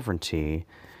sovereignty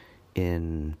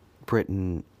in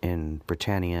Britain, in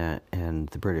Britannia, and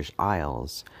the British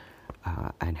Isles,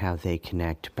 and how they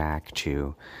connect back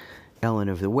to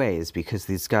Elen of the Ways, because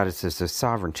these goddesses of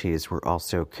sovereignties were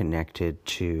also connected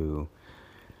to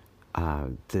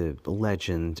the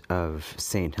legend of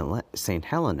Saint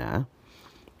Helena,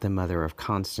 the mother of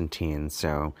Constantine.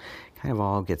 So kind of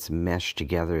all gets meshed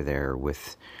together there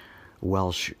with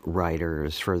Welsh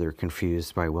writers further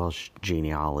confused by Welsh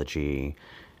genealogy,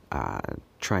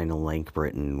 trying to link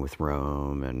Britain with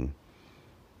Rome and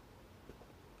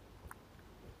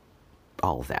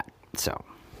all of that.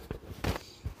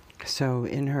 So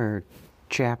in her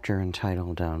chapter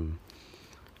entitled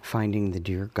Finding the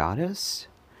Dear Goddess,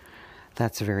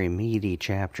 that's a very meaty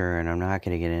chapter, and I'm not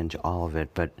going to get into all of it,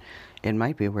 but it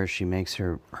might be where she makes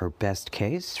her best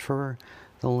case for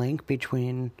the link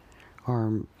between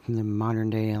the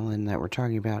modern-day Elen that we're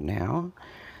talking about now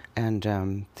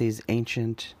and these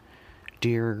ancient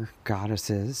dear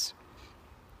goddesses.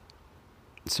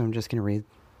 So I'm just going to read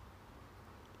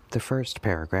the first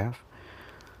paragraph.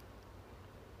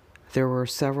 There were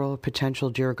several potential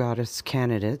dear goddess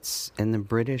candidates in the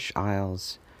British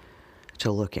Isles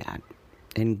to look at.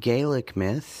 In Gaelic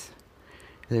myth,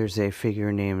 there's a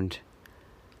figure named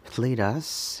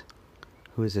Flidas,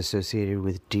 who is associated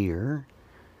with deer,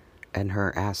 and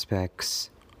her aspects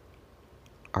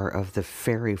are of the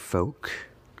fairy folk,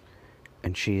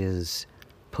 and she is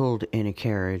pulled in a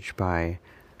carriage by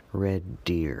red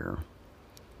deer.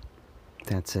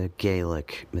 That's a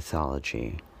Gaelic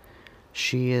mythology.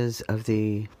 She is of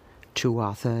the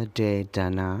Tuatha De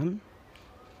Danann.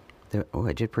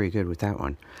 I did pretty good with that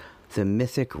one. The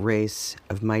mythic race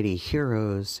of mighty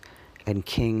heroes and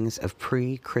kings of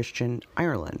pre-Christian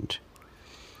Ireland.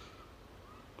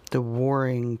 The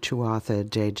warring Tuatha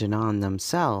De Danann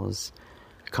themselves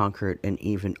conquered an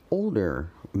even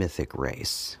older mythic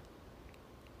race.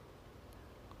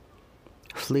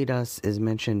 Flidas is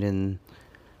mentioned in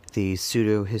the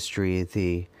pseudo-history,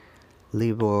 the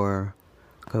Libor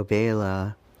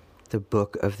Gobela, the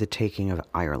Book of the Taking of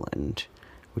Ireland,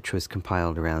 which was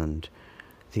compiled around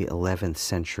the 11th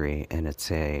century, and it's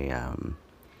a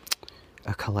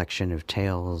collection of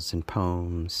tales and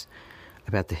poems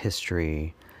about the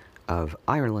history of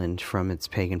Ireland from its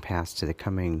pagan past to the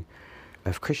coming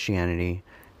of Christianity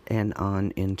and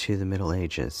on into the Middle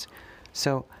Ages.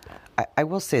 So I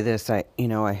will say this, I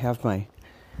have my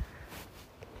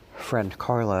friend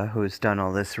Carla, who has done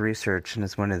all this research and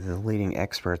is one of the leading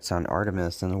experts on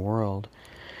Artemis in the world,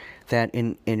 that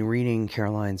in reading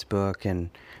Caroline's book and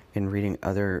in reading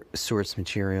other source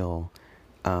material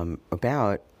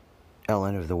about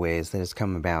Elen of the Ways that has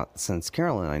come about since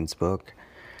Caroline's book,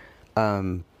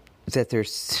 that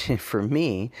there's, for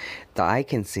me, that I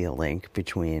can see a link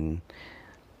between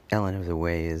Elen of the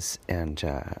Ways and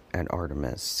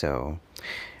Artemis. So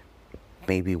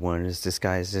maybe one is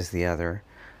disguised as the other.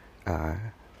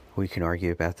 We can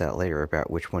argue about that later,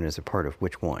 about which one is a part of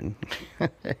which one.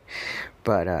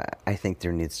 But I think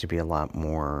there needs to be a lot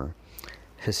more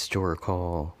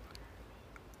historical,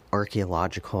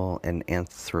 archaeological, and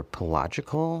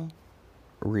anthropological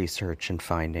research and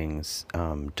findings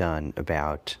done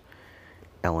about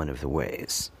Elen of the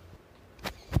Ways.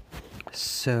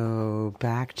 So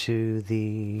back to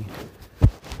the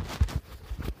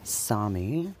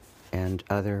Sami and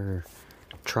other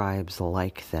tribes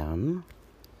like them.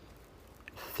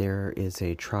 There is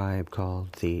a tribe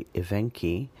called the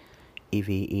Evenki,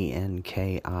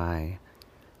 Evenki,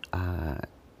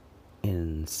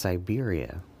 in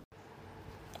Siberia.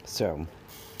 So, I'm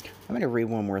going to read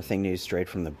one more thing to you straight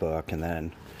from the book, and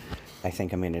then I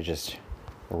think I'm going to just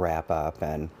wrap up.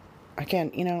 And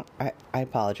again, I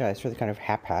apologize for the kind of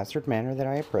haphazard manner that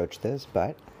I approach this,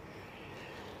 but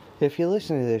if you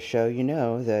listen to this show, you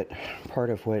know that part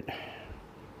of what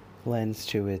lends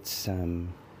to its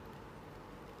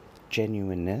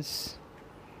genuineness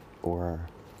or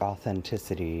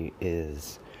authenticity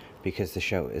is because the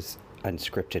show is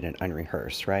unscripted and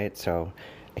unrehearsed, right? So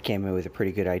I came in with a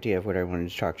pretty good idea of what I wanted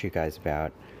to talk to you guys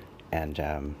about,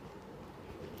 and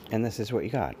this is what you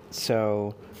got.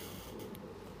 So,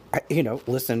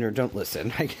 listen or don't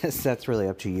listen. I guess that's really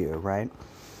up to you, right?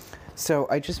 So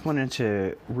I just wanted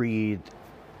to read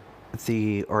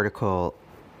the article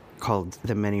called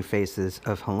 "The Many Faces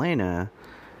of Helena"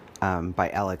 by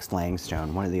Alex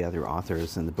Langstone, one of the other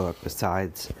authors in the book,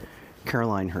 besides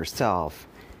Caroline herself.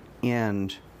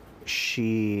 And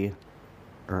he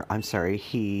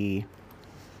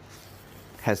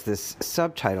has this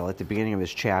subtitle at the beginning of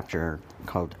his chapter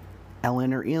called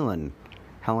Elen or Elen,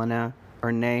 Helena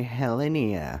or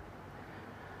Nehelenia.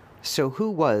 So who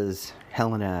was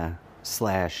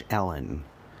Helena/Ellen?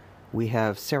 We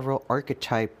have several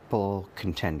archetypal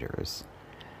contenders.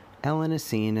 Ellen is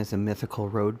seen as a mythical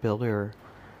road builder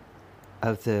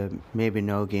of the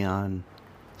Mabinogion,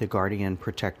 the guardian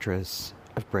protectress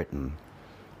of Britain.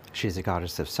 She is a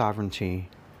goddess of sovereignty,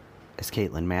 as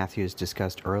Caitlin Matthews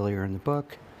discussed earlier in the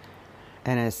book,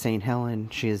 and as Saint Helen,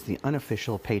 she is the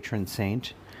unofficial patron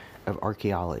saint of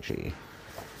archaeology.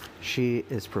 She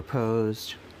is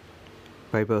proposed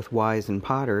by both Wise and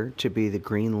Potter to be the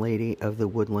green lady of the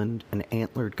woodland and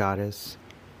antlered goddess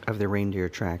of the reindeer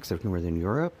tracks of Northern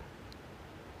Europe.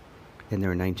 In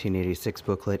their 1986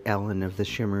 booklet, Ellen of the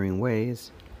Shimmering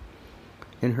Ways.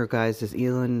 In her guise as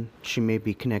Elen, she may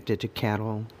be connected to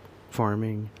cattle,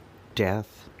 farming,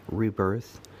 death,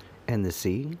 rebirth, and the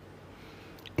sea.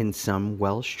 In some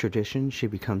Welsh tradition, she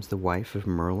becomes the wife of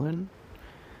Merlin.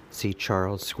 See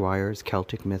Charles Squire's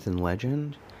Celtic Myth and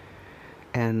Legend.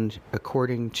 And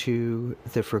according to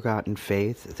The Forgotten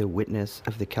Faith, The Witness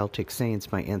of the Celtic Saints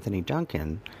by Anthony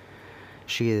Duncan,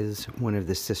 she is one of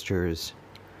the sisters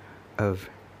of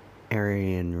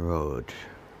Arian Road.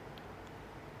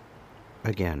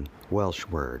 Again, Welsh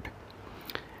word.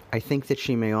 I think that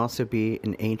she may also be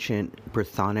an ancient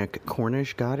Brythonic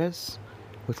Cornish goddess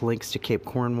with links to Cape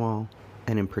Cornwall,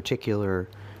 and in particular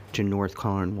to North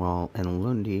Cornwall and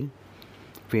Lundy,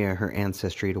 via her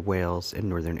ancestry to Wales and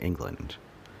northern England.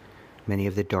 Many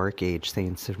of the Dark Age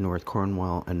saints of North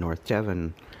Cornwall and North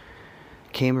Devon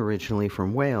came originally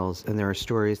from Wales, and there are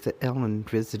stories that Ellen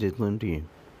visited Lundy.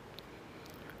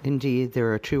 Indeed,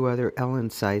 there are two other Ellen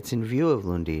sites in view of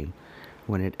Lundy,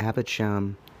 one at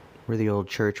Abbotsham, where the old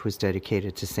church was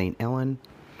dedicated to St. Ellen,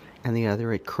 and the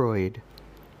other at Croyd,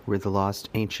 where the lost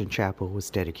ancient chapel was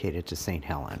dedicated to St.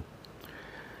 Helen.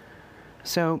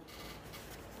 So,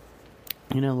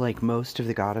 like most of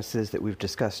the goddesses that we've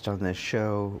discussed on this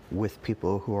show with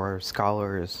people who are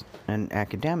scholars and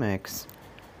academics,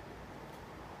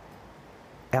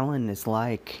 Ellen is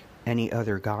like any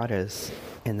other goddess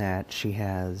in that she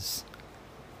has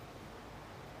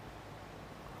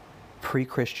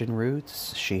pre-Christian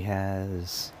roots. She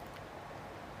has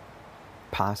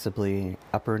possibly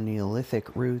Upper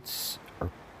Neolithic roots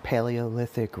or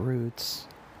Paleolithic roots.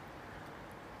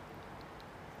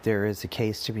 There is a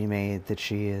case to be made that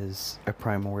she is a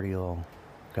primordial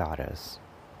goddess.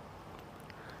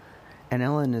 And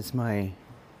Ellen is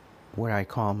what I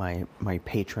call my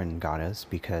patron goddess,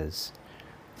 because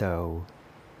though,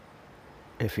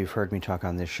 if you've heard me talk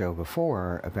on this show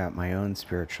before about my own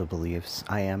spiritual beliefs,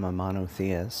 I am a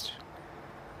monotheist,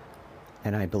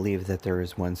 and I believe that there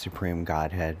is one supreme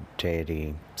Godhead,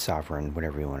 deity, sovereign,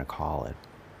 whatever you want to call it,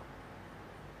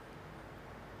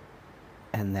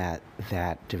 and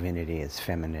that divinity is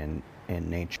feminine in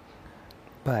nature.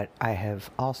 But I have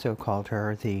also called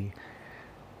her the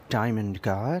diamond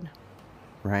god,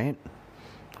 right?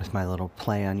 With my little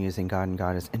play on using God and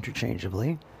goddess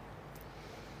interchangeably.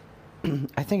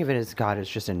 I think of it as God as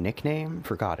just a nickname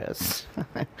for goddess.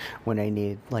 When I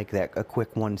need a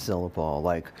quick one syllable,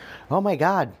 like, oh my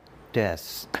God,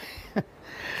 this.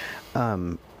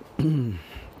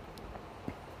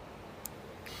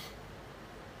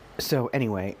 So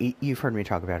anyway, you've heard me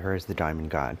talk about her as the diamond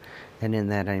god. And in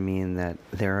that I mean that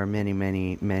there are many,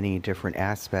 many, many different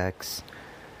aspects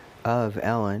of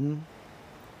Ellen,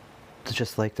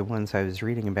 just like the ones I was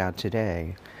reading about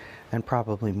today, and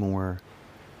probably more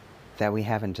that we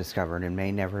haven't discovered and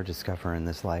may never discover in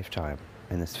this lifetime,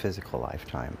 in this physical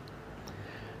lifetime.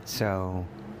 So,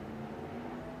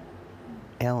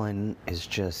 Ellen is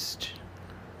just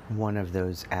one of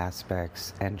those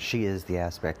aspects, and she is the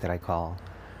aspect that I call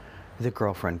the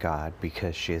girlfriend god,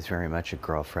 because she is very much a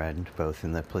girlfriend, both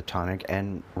in the platonic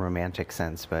and romantic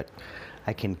sense, but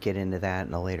I can get into that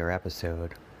in a later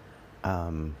episode.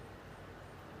 But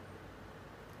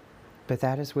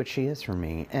that is what she is for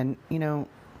me. And,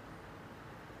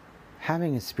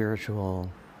 having a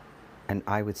spiritual and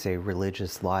I would say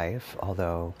religious life,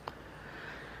 although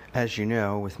As you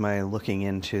know, with my looking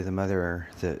into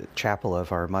the chapel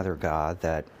of our mother god,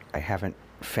 that I haven't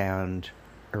found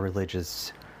a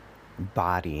religious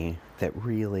body that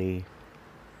really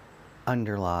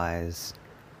underlies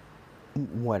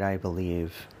what I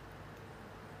believe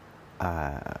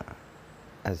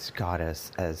as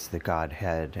goddess, as the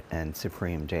Godhead and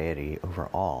supreme deity over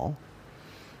all,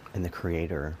 and the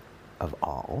creator of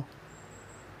all.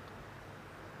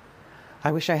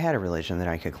 I wish I had a religion that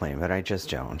I could claim, but I just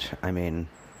don't. I mean,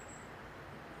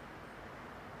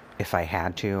 if I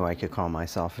had to, I could call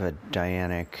myself a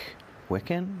Dianic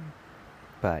Wiccan,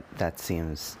 but that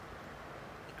seems,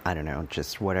 I don't know,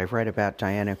 just what I've read about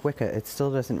Dianic Wicca, it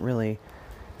still doesn't really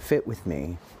fit with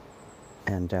me.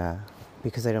 And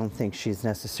because I don't think she's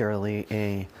necessarily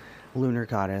a lunar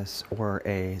goddess or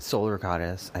a solar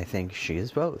goddess, I think she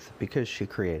is both, because she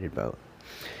created both.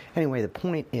 Anyway, the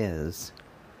point is,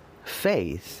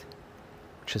 faith,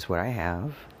 which is what I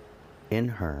have in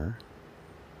her,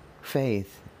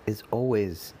 faith is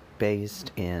always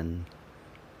based in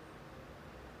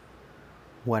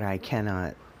what I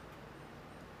cannot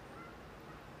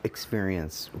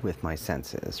experience with my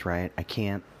senses, right? I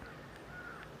can't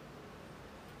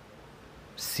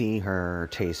see her,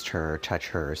 taste her, touch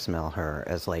her, smell her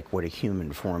as like what a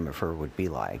human form of her would be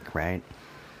like, right?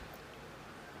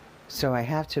 So I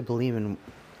have to believe in,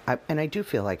 and I do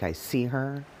feel like I see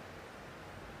her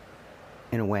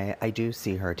in a way. I do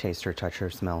see her, taste her, touch her,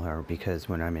 smell her, because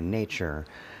when I'm in nature,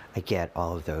 I get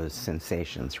all of those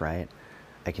sensations, right?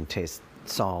 I can taste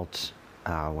salt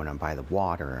when I'm by the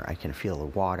water. I can feel the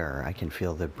water. I can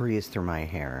feel the breeze through my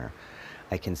hair.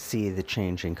 I can see the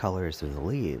changing colors of the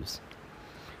leaves.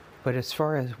 But as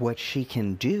far as what she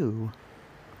can do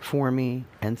for me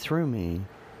and through me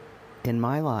in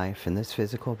my life, in this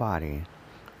physical body,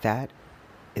 that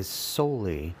is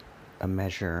solely a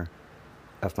measure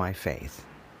of my faith,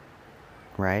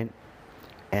 right?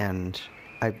 And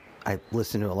I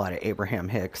listen to a lot of Abraham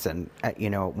Hicks, and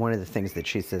one of the things that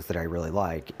she says that I really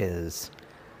like is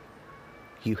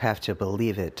you have to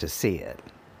believe it to see it,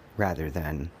 rather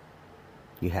than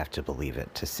you have to believe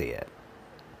it to see it.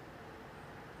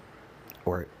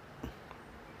 Or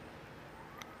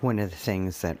one of the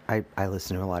things that I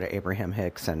listen to a lot of Abraham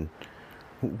Hicks, and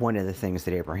one of the things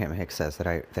that Abraham Hicks says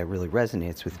that really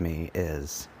resonates with me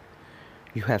is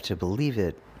you have to believe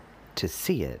it to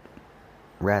see it,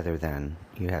 rather than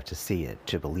you have to see it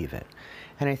to believe it.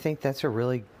 And I think that's a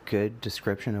really good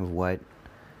description of what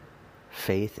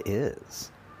faith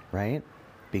is, right?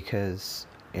 Because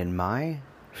in my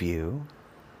view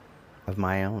of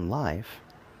my own life,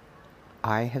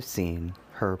 I have seen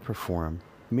her perform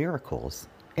miracles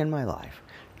in my life.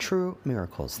 True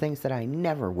miracles. Things that I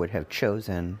never would have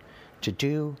chosen to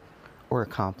do or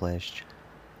accomplish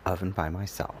of and by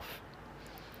myself.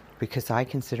 Because I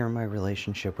consider my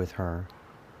relationship with her,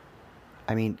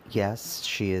 I mean, yes,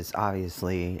 she is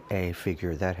obviously a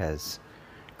figure that has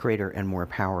greater and more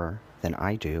power than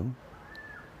I do.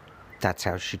 That's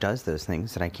how she does those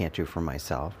things that I can't do for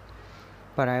myself.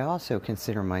 But I also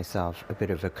consider myself a bit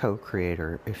of a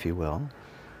co-creator, if you will,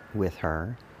 with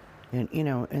her. And,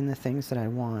 in the things that I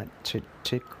want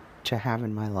to have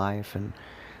in my life, and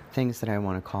things that I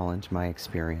want to call into my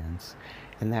experience.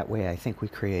 And that way I think we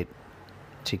create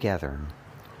together.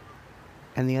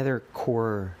 And the other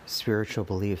core spiritual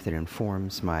belief that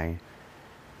informs my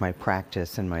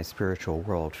practice and my spiritual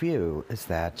worldview is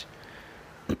that,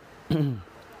 and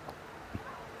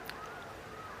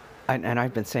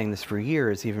I've been saying this for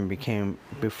years, even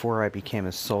before I became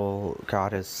a soul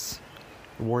goddess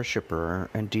worshiper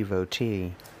and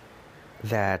devotee,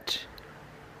 that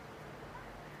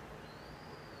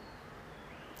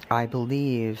I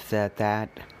believe that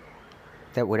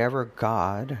whatever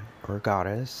god or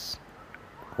goddess,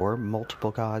 or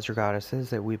multiple gods or goddesses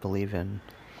that we believe in,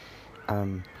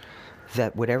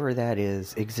 that whatever that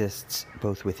is exists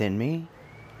both within me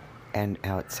and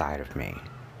outside of me.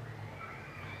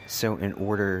 So in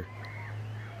order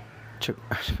to,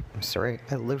 I'm sorry,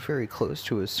 I live very close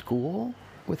to a school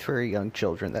with very young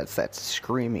children. That's that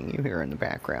screaming you hear in the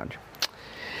background.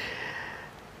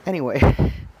 Anyway,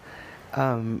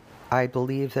 I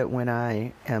believe that when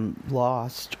I am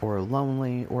lost or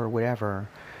lonely or whatever,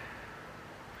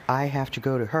 I have to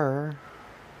go to her,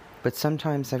 but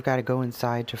sometimes I've got to go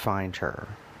inside to find her.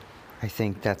 I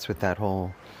think that's what that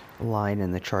whole line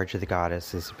in The Charge of the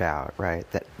Goddess is about, right?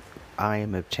 That I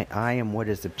am what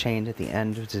is obtained at the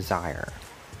end of desire.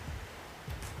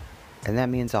 And that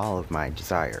means all of my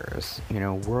desires,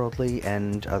 worldly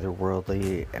and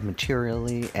otherworldly,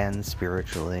 materially and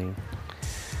spiritually.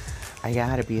 I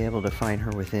gotta be able to find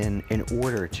her within in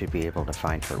order to be able to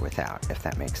find her without, if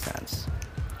that makes sense.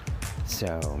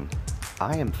 So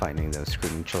I am finding those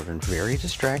screaming children very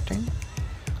distracting.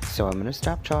 So I'm going to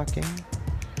stop talking.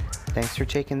 Thanks for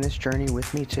taking this journey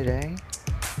with me today.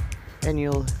 And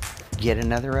you'll get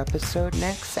another episode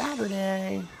next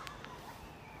Saturday.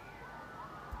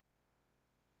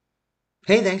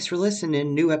 Hey, thanks for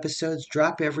listening. New episodes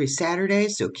drop every Saturday,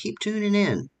 so keep tuning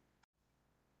in.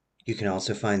 You can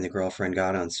also find the Girlfriend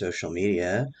God on social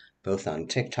media, both on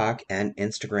TikTok and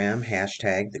Instagram,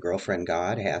 hashtag the Girlfriend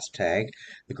God, hashtag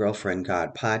the Girlfriend God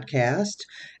podcast.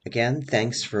 Again,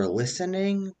 thanks for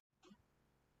listening,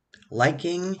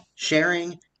 liking,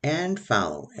 sharing, and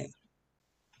following.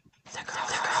 The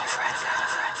Girlfriend